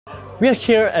We are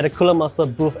here at the Cooler Master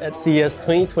booth at CES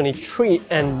 2023,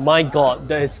 and my god,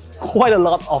 there is quite a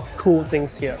lot of cool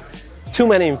things here. Too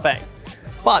many in fact.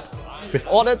 But with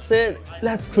all that said,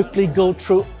 let's quickly go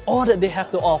through all that they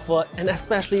have to offer, and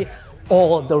especially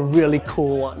all the really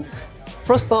cool ones.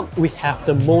 First up, we have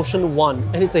the Motion One,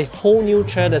 and it's a whole new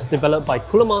chair that's developed by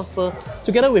Cooler Master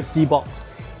together with D-Box.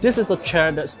 This is a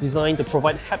chair that's designed to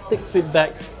provide haptic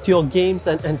feedback to your games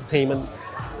and entertainment.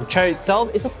 The chair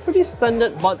itself is a pretty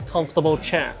standard but comfortable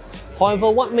chair. However,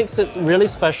 what makes it really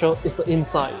special is the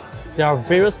inside. There are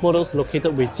various models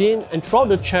located within and throughout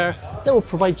the chair that will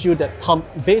provide you that thump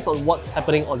based on what's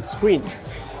happening on screen.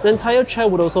 The entire chair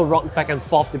would also rock back and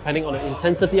forth depending on the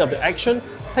intensity of the action,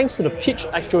 thanks to the pitch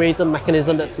actuator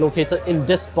mechanism that's located in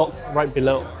this box right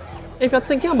below. If you're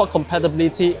thinking about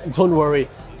compatibility, don't worry,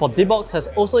 for D-Box has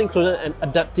also included an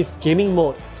adaptive gaming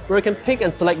mode where you can pick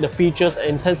and select the features and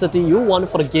intensity you want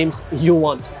for the games you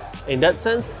want. In that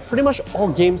sense, pretty much all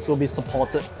games will be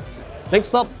supported.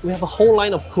 Next up, we have a whole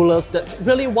line of coolers that's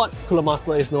really what Cooler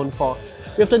Master is known for.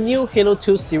 We have the new Halo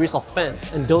 2 series of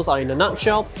fans, and those are in a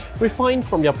nutshell refined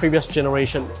from your previous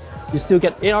generation. You still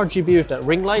get ARGB with that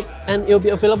ring light, and it will be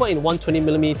available in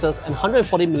 120mm and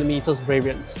 140mm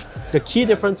variants. The key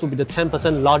difference will be the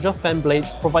 10% larger fan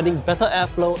blades providing better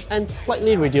airflow and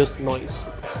slightly reduced noise.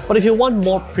 But if you want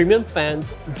more premium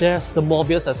fans, there's the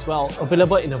Mobius as well,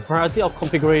 available in a variety of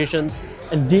configurations,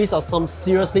 and these are some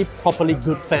seriously properly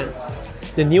good fans.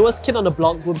 The newest kid on the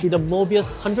block would be the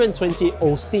Mobius 120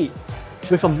 OC,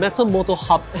 with a metal motor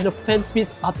hub and a fan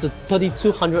speeds up to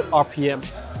 3200 RPM.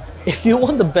 If you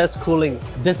want the best cooling,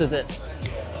 this is it.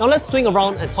 Now let's swing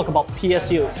around and talk about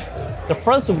PSUs. The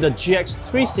first will be the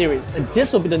GX3 series, and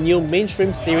this will be the new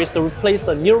mainstream series to replace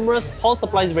the numerous power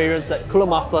supply variants that Cooler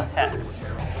Master had.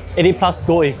 80 plus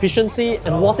go efficiency and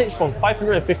wattage from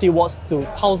 550 watts to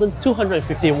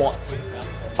 1250 watts.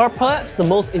 But perhaps the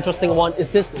most interesting one is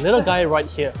this little guy right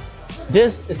here.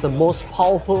 This is the most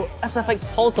powerful SFX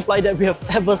power supply that we have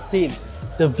ever seen.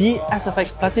 The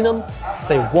SFX Platinum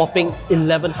is a whopping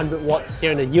 1100 watts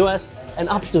here in the US and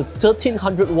up to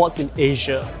 1300 watts in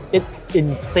Asia. It's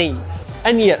insane.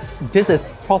 And yes, this is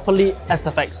properly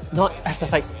SFX, not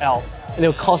SFXL, and it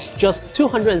will cost just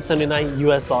 $279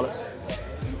 US.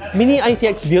 Mini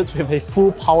ITX builds with a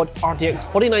full-powered RTX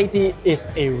 4090 is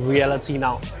a reality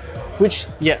now. Which,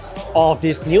 yes, all of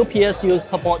these new PSUs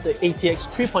support the ATX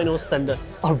 3.0 standard,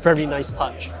 a very nice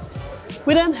touch.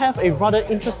 We then have a rather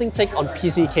interesting take on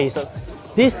PC cases.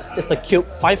 This is the QUBE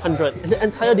 500, and the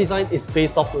entire design is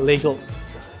based off Legos.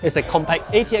 It's a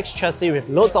compact ATX chassis with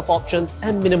loads of options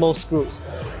and minimal screws.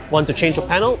 Want to change your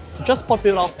panel? Just pop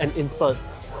it off and insert.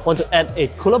 Want to add a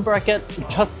cooler bracket?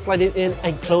 Just slide it in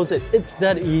and close it. It's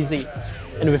that easy.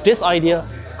 And with this idea,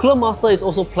 Cooler Master is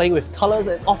also playing with colors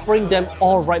and offering them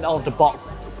all right out of the box.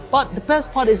 But the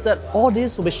best part is that all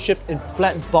this will be shipped in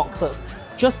flat boxes,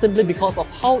 just simply because of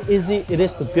how easy it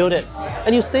is to build it.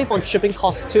 And you save on shipping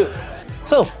costs too.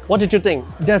 So, what did you think?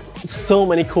 There's so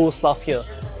many cool stuff here.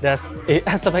 There's a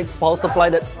SFX power supply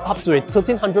that's up to a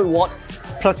 1300 watt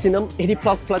Platinum, 80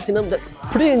 plus Platinum, that's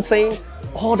pretty insane.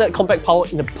 All that compact power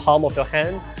in the palm of your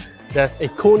hand. There's a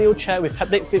cool new chair with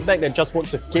haptic feedback that just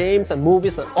works with games and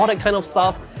movies and all that kind of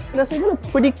stuff. And there's even a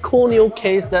pretty cool new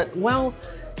case that, well,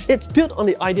 it's built on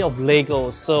the idea of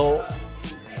Legos, so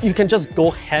you can just go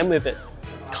ham with it.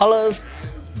 Colors,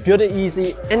 build it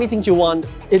easy, anything you want,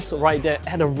 it's right there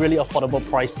at a really affordable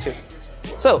price too.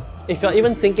 So, if you're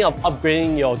even thinking of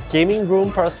upgrading your gaming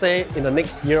room per se in the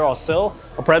next year or so,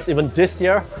 or perhaps even this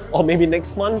year, or maybe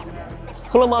next month,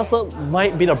 Cooler Master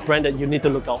might be the brand that you need to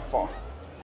look out for.